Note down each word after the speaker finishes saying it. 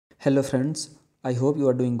Hello friends, I hope you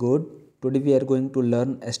are doing good. Today we are going to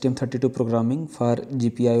learn STM32 programming for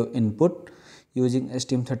GPIO input using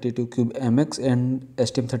STM32 CubeMX and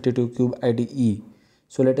STM32 CubeIDE.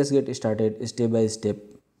 So let us get started step by step.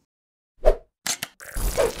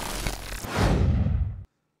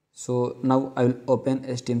 So now I will open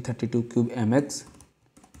STM32 CubeMX.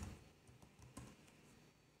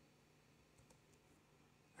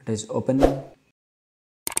 It is opening.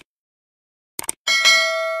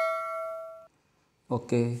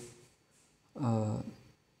 Okay, I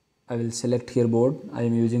will select here board. I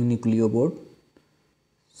am using Nucleo board.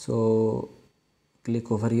 So click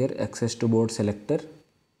over here, access to board selector.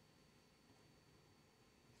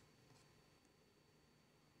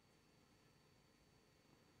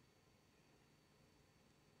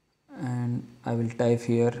 And I will type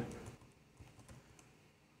here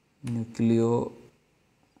Nucleo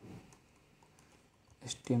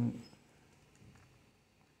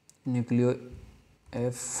Nucleo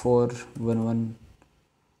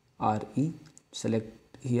F411RE.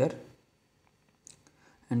 Select here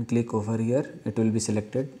and click over here. It will be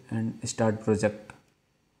selected and start project.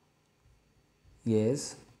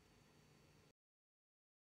 Yes.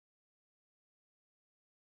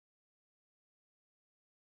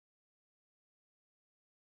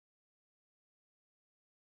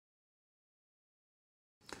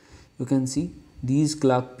 You can see these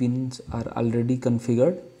clock pins are already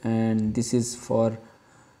configured and this is for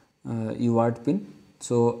UART pin.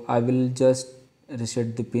 So I will just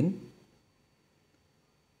reset the pin.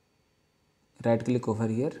 Right click over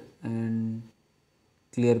here and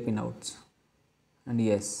clear pin outs and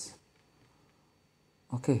yes.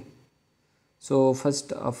 Okay. So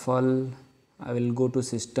first of all I will go to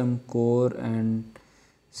system core and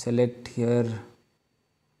select here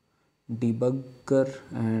debugger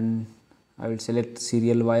and I will select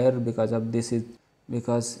serial wire because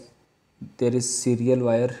there is serial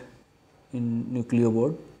wire in Nucleo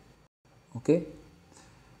board. Okay,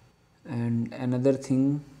 and another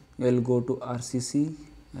thing, we will go to RCC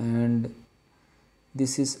and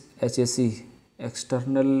this is HSE,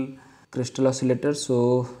 external crystal oscillator.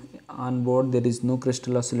 So on board there is no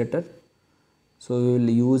crystal oscillator, so we will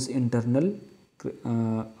use internal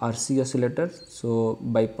RC oscillator, so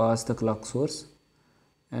bypass the clock source.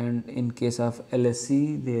 And in case of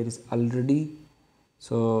LSC there is already,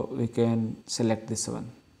 so we can select this one.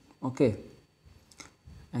 Okay,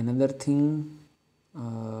 another thing,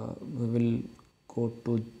 we will go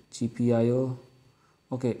to GPIO.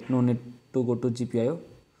 Okay, no need to go to GPIO,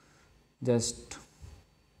 just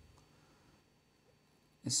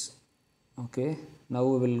okay. Now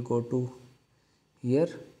we will go to here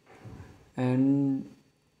and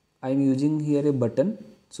I am using here a button,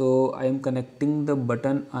 so I am connecting the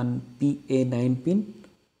button on PA9 pin.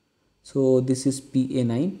 So this is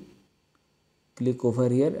PA9. Click over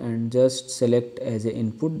here and just select as a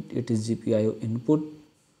input, it is GPIO input.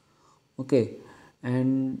 Okay,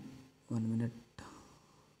 and 1 minute.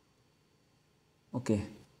 Okay,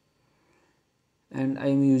 and I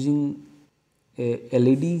am using a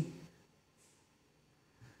LED.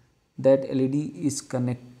 That LED is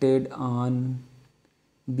connected on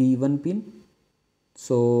B1 pin.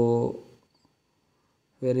 So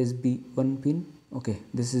where is B1 pin? Okay,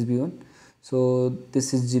 this is B1. So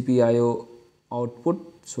this is GPIO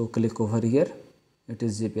output. So click over here, it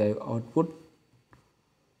is GPIO output.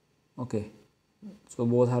 Okay, so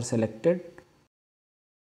both are selected.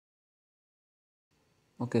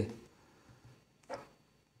 Okay,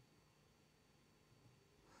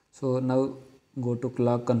 so now go to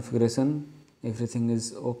clock configuration. Everything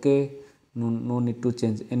is okay, no need to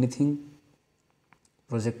change anything.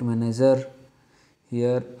 Project manager,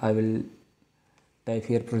 here I will type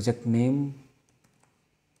here project name,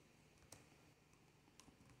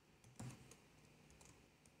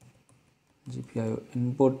 GPIO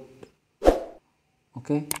input.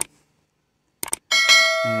 Okay,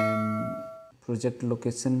 and project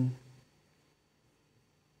location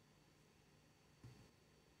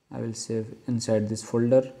I will save inside this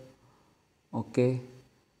folder. Okay,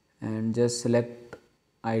 and just select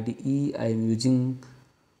IDE. I am using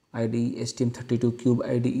IDE STM32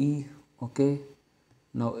 CubeIDE. Okay,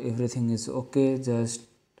 now everything is okay. Just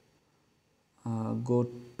go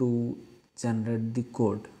to generate the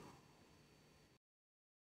code.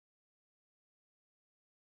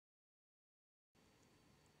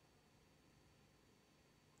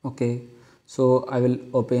 Okay, so I will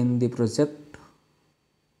open the project.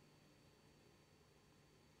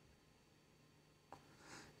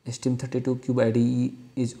 STM32 CubeIDE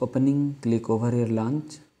is opening. Click over here,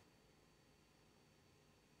 launch.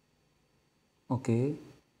 Okay,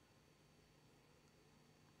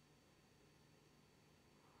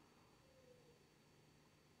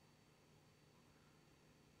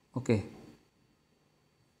 Okay,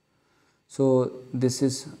 so this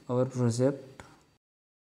is our project.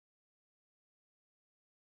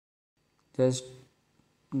 Just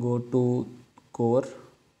go to core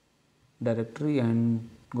directory and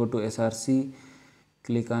go to src,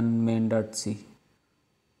 click on main.c.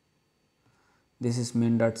 This is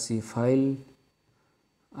main.c file.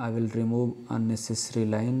 I will remove unnecessary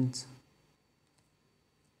lines.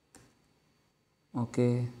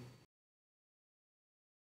 Okay,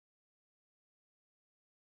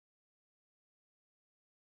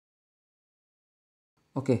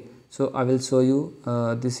 okay, so I will show you.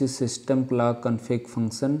 This is system clock config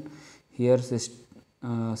function. Here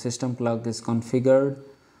system clock is configured,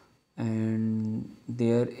 and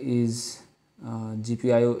there is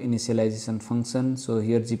GPIO initialization function. So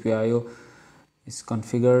here GPIO is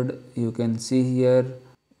configured. You can see here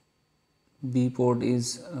B port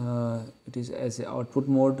is it is as a output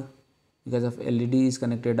mode because of LED is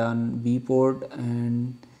connected on B port,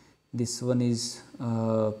 and this one is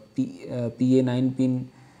PA9 pin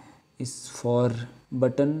is for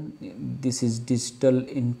button. This is digital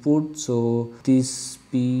input, so this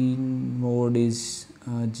pin mode is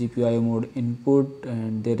GPIO mode input,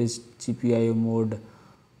 and there is GPIO mode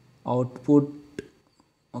output.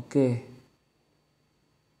 Okay,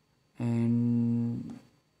 and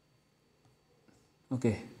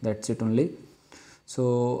okay, that's it only.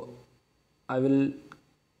 So I will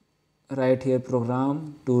write here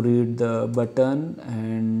program to read the button,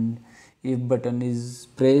 and if button is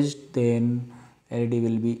pressed then LED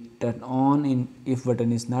will be turned on, and if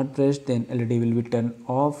button is not pressed then LED will be turned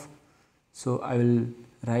off. So I will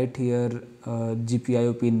write here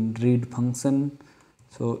GPIO pin read function.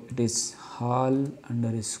 So it is HAL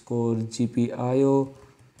underscore GPIO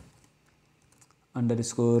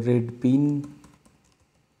underscore read pin.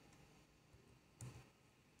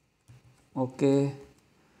 Okay,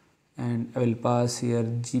 and I will pass here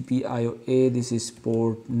GPIO A. This is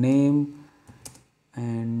port name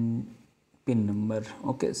and pin number.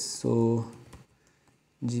 Okay, so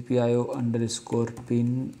GPIO underscore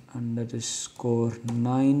pin underscore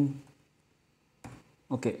 9.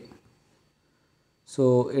 Okay,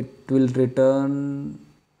 so it will return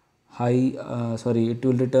it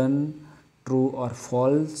will return true or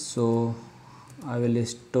false. So I will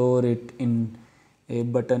store it in a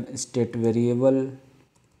button state variable.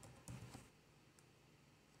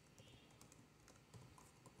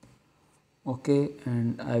 Okay,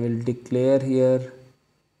 and I will declare here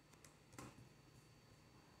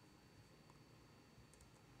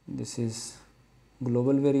this is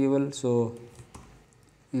global variable. So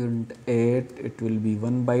int 8, it will be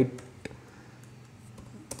 1 byte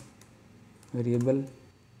variable.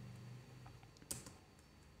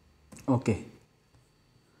 Okay,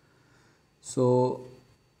 so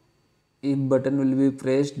if button will be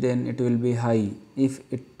pressed then it will be high. If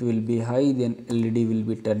it will be high then LED will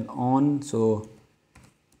be turned on. So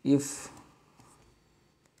if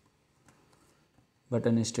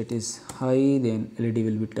button state is high then LED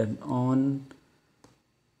will be turned on.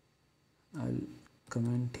 I'll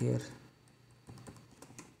comment here.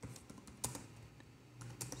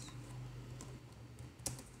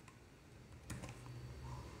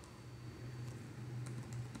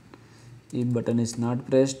 If button is not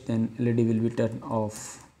pressed then LED will be turned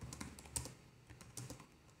off.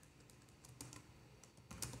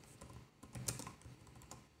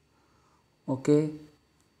 Okay,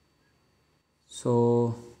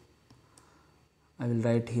 so I will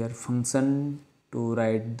write here function to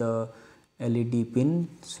write the LED pin.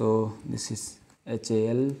 So this is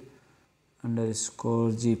HAL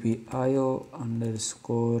underscore GPIO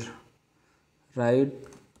underscore write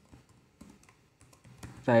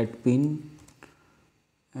pin,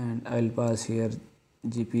 and I will pass here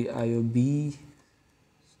GPIO B.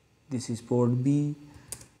 This is port B,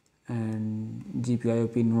 and GPIO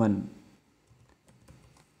pin 1.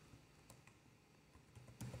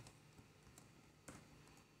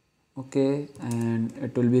 Okay, and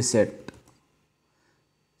it will be set.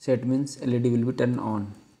 Set means LED will be turned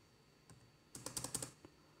on.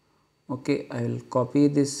 Okay, I will copy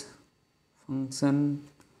this function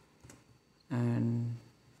and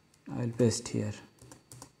I will paste here.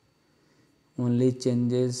 Only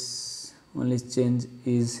change is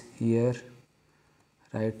here,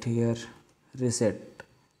 right here, reset.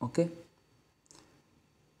 Okay,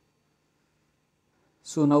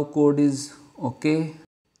 so now code is okay.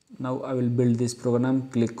 Now I will build this program.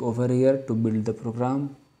 Click over here to build the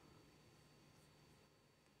program.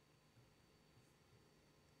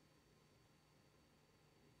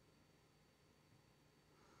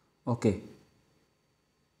 Okay,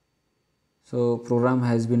 so program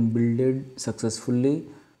has been built successfully.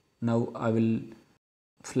 Now I will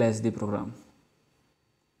flash the program.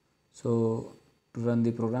 So to run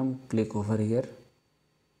the program, click over here.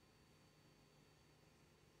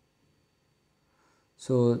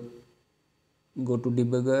 So go to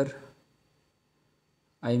debugger.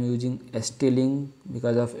 I am using ST-Link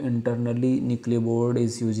because of internally Nucleo board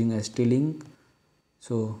is using ST-Link.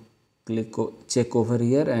 So check over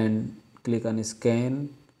here and click on scan.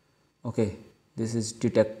 Okay, this is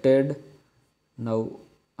detected. Now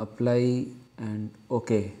apply and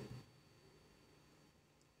okay.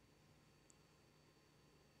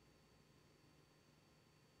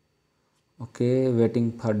 Okay,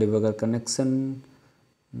 waiting for debugger connection.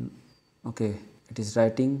 Okay, it is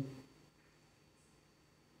writing.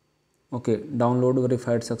 Okay, download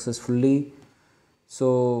verified successfully.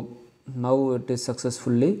 So now it is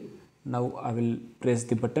successfully. Now I will press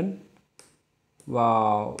the button.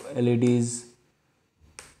 Wow, LED is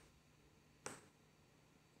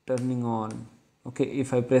turning on. Okay,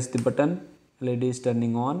 if I press the button, LED is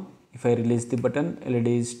turning on. If I release the button, LED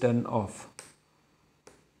is turned off.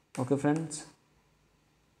 Okay friends,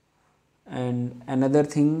 and another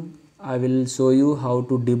thing I will show you how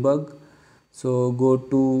to debug. So go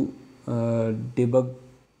to debug.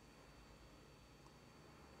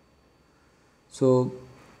 So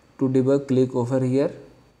to debug, click over here.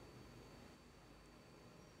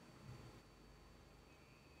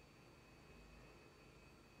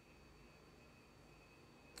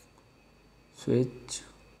 Switch.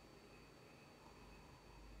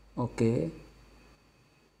 Okay.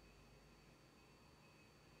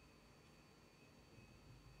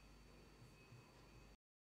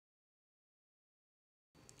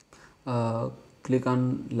 Click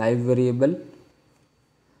on live variable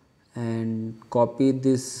and copy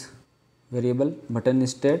this variable button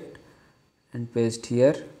state and paste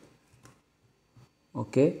here.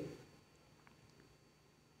 Okay,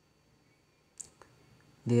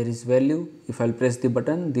 there is value. If I'll press the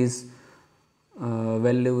button, this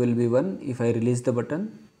value will be 1. If I release the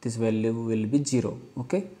button, this value will be 0.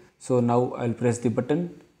 Okay, so now I'll press the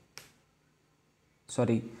button.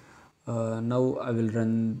 Sorry, now I will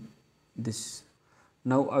run this.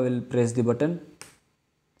 Now I will press the button.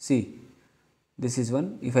 See, this is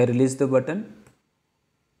 1. If I release the button,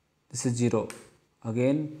 this is 0.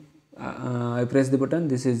 Again I press the button,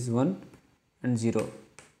 this is 1 and 0.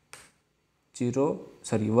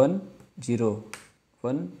 1 0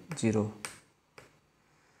 1 0.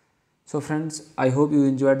 So friends, I hope you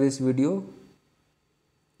enjoyed this video.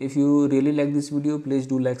 If you really like this video, please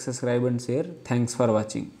do like, subscribe and share. Thanks for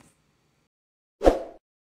watching.